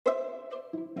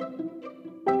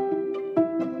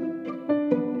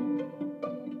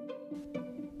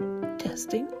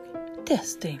Testing,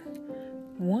 testing.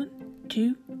 1,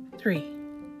 2, 3.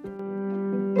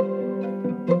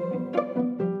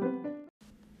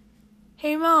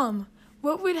 Hey, Mom,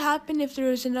 what would happen if there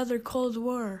was another Cold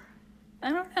War?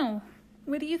 I don't know.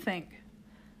 What do you think?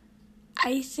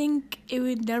 I think it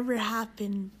would never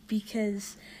happen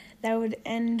because that would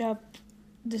end up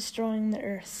destroying the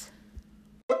Earth.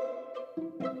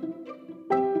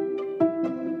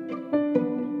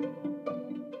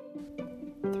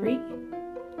 3,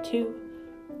 2,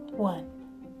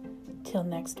 1. Till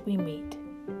next we meet.